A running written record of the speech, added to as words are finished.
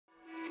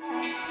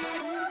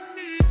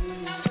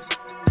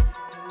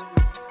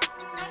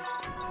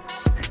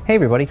Hey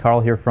everybody,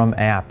 Carl here from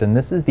Abt, and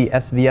this is the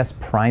SVS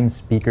Prime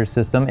speaker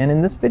system, and in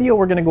this video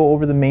we're going to go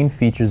over the main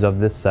features of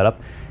this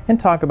setup and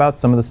talk about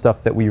some of the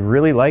stuff that we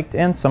really liked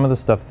and some of the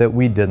stuff that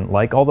we didn't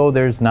like, although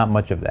there's not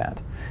much of that.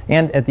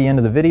 And at the end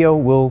of the video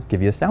we'll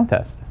give you a sound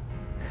test.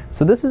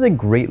 So this is a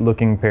great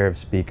looking pair of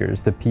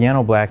speakers. The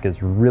piano black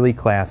is really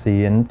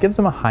classy and gives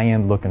them a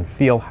high-end look and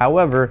feel.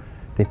 However,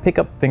 they pick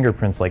up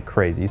fingerprints like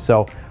crazy,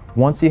 so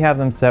once you have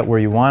them set where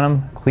you want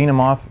them, clean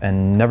them off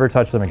and never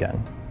touch them again.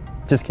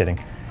 Just kidding.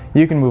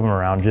 You can move them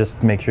around,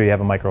 just make sure you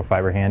have a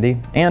microfiber handy.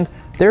 And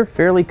they're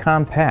fairly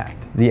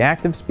compact. The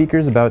active speaker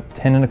is about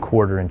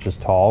 10¼ inches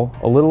tall,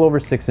 a little over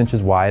 6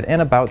 inches wide,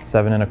 and about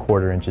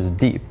 7¼ inches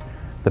deep.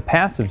 The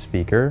passive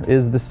speaker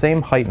is the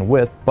same height and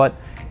width, but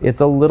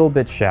it's a little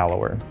bit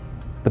shallower.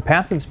 The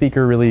passive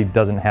speaker really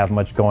doesn't have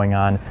much going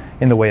on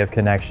in the way of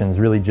connections,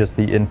 really just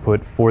the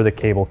input for the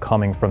cable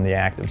coming from the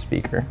active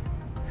speaker.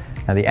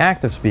 Now the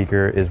active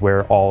speaker is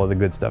where all of the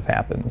good stuff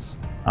happens.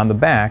 On the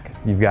back,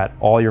 you've got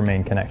all your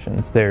main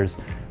connections. There's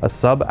a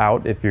sub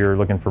out if you're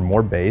looking for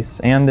more bass,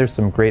 and there's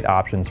some great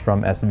options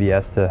from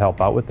SVS to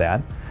help out with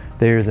that.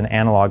 There's an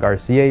analog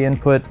RCA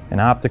input, an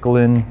optical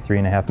in,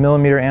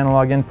 3.5mm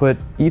analog input,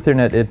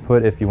 Ethernet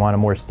input if you want a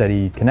more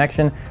steady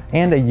connection,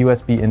 and a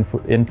USB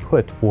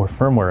input for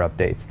firmware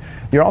updates.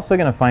 You're also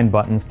going to find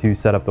buttons to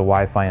set up the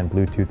Wi-Fi and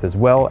Bluetooth, as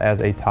well as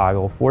a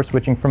toggle for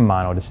switching from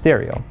mono to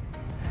stereo.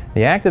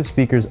 The active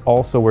speaker is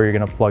also where you're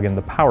going to plug in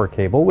the power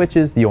cable, which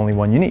is the only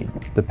one you need.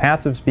 The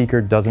passive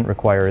speaker doesn't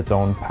require its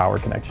own power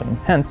connection,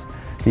 hence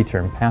the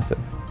term passive.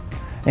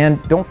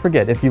 And don't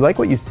forget, if you like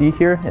what you see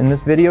here in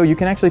this video, you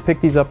can actually pick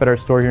these up at our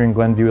store here in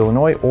Glenview,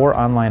 Illinois, or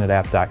online at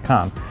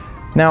abt.com.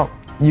 Now,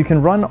 you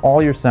can run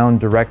all your sound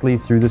directly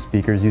through the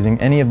speakers using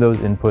any of those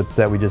inputs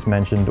that we just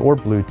mentioned, or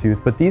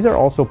Bluetooth, but these are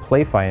also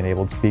Play-Fi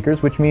enabled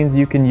speakers, which means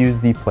you can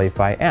use the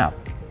Play-Fi app.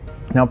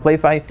 Now,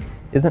 Play-Fi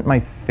isn't my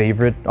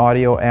favorite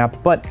audio app,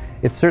 but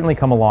it's certainly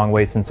come a long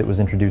way since it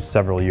was introduced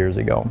several years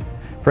ago.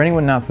 For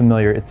anyone not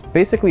familiar, it's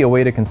basically a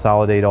way to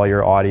consolidate all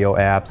your audio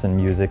apps and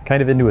music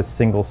kind of into a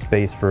single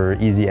space for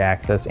easy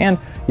access, and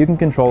you can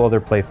control other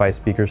Play-Fi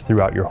speakers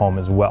throughout your home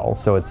as well,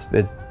 so it's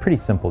pretty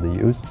simple to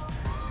use.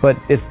 But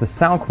it's the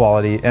sound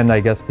quality and I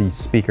guess the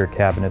speaker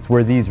cabinets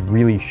where these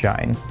really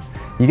shine.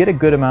 You get a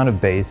good amount of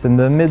bass, and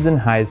the mids and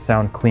highs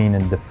sound clean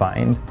and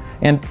defined.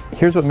 And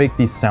here's what makes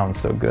these sound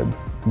so good.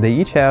 They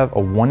each have a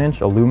 1-inch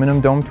aluminum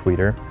dome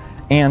tweeter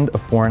and a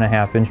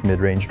 4.5-inch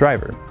mid-range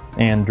driver.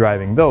 And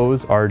driving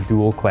those are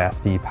dual Class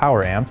D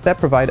power amps that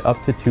provide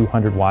up to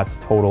 200 watts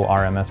total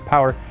RMS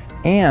power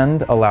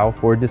and allow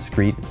for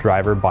discrete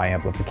driver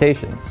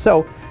bi-amplification.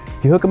 So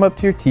if you hook them up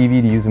to your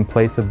TV to use in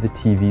place of the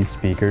TV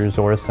speakers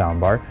or a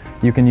soundbar,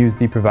 you can use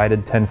the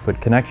provided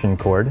 10-foot connection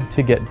cord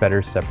to get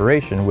better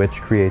separation, which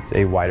creates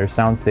a wider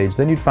soundstage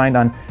than you'd find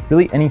on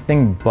really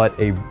anything but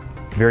a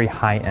very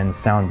high-end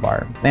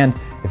soundbar. And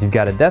if you've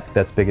got a desk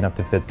that's big enough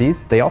to fit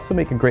these, they also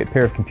make a great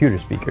pair of computer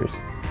speakers.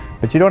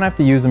 But you don't have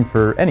to use them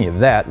for any of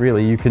that,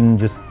 really. You can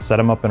just set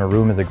them up in a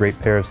room as a great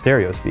pair of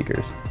stereo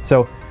speakers.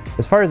 So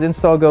as far as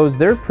install goes,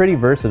 they're pretty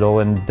versatile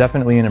and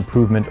definitely an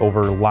improvement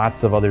over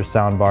lots of other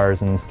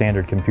soundbars and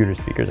standard computer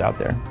speakers out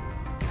there.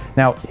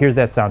 Now, here's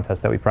that sound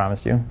test that we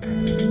promised you.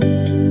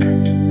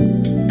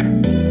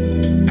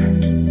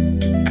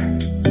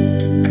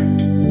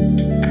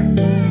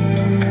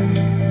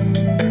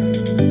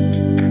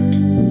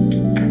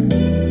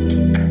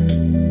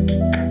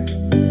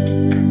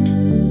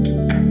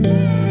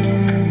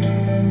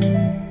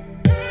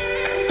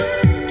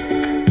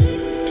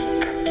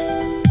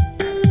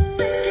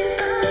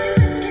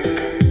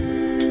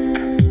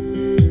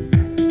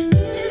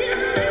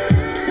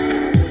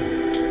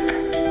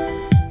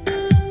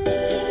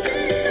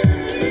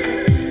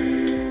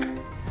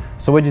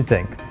 So what'd you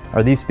think?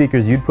 Are these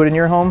speakers you'd put in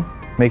your home?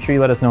 Make sure you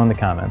let us know in the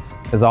comments.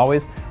 As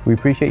always, we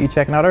appreciate you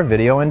checking out our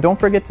video, and don't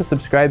forget to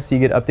subscribe so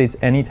you get updates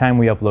anytime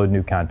we upload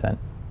new content.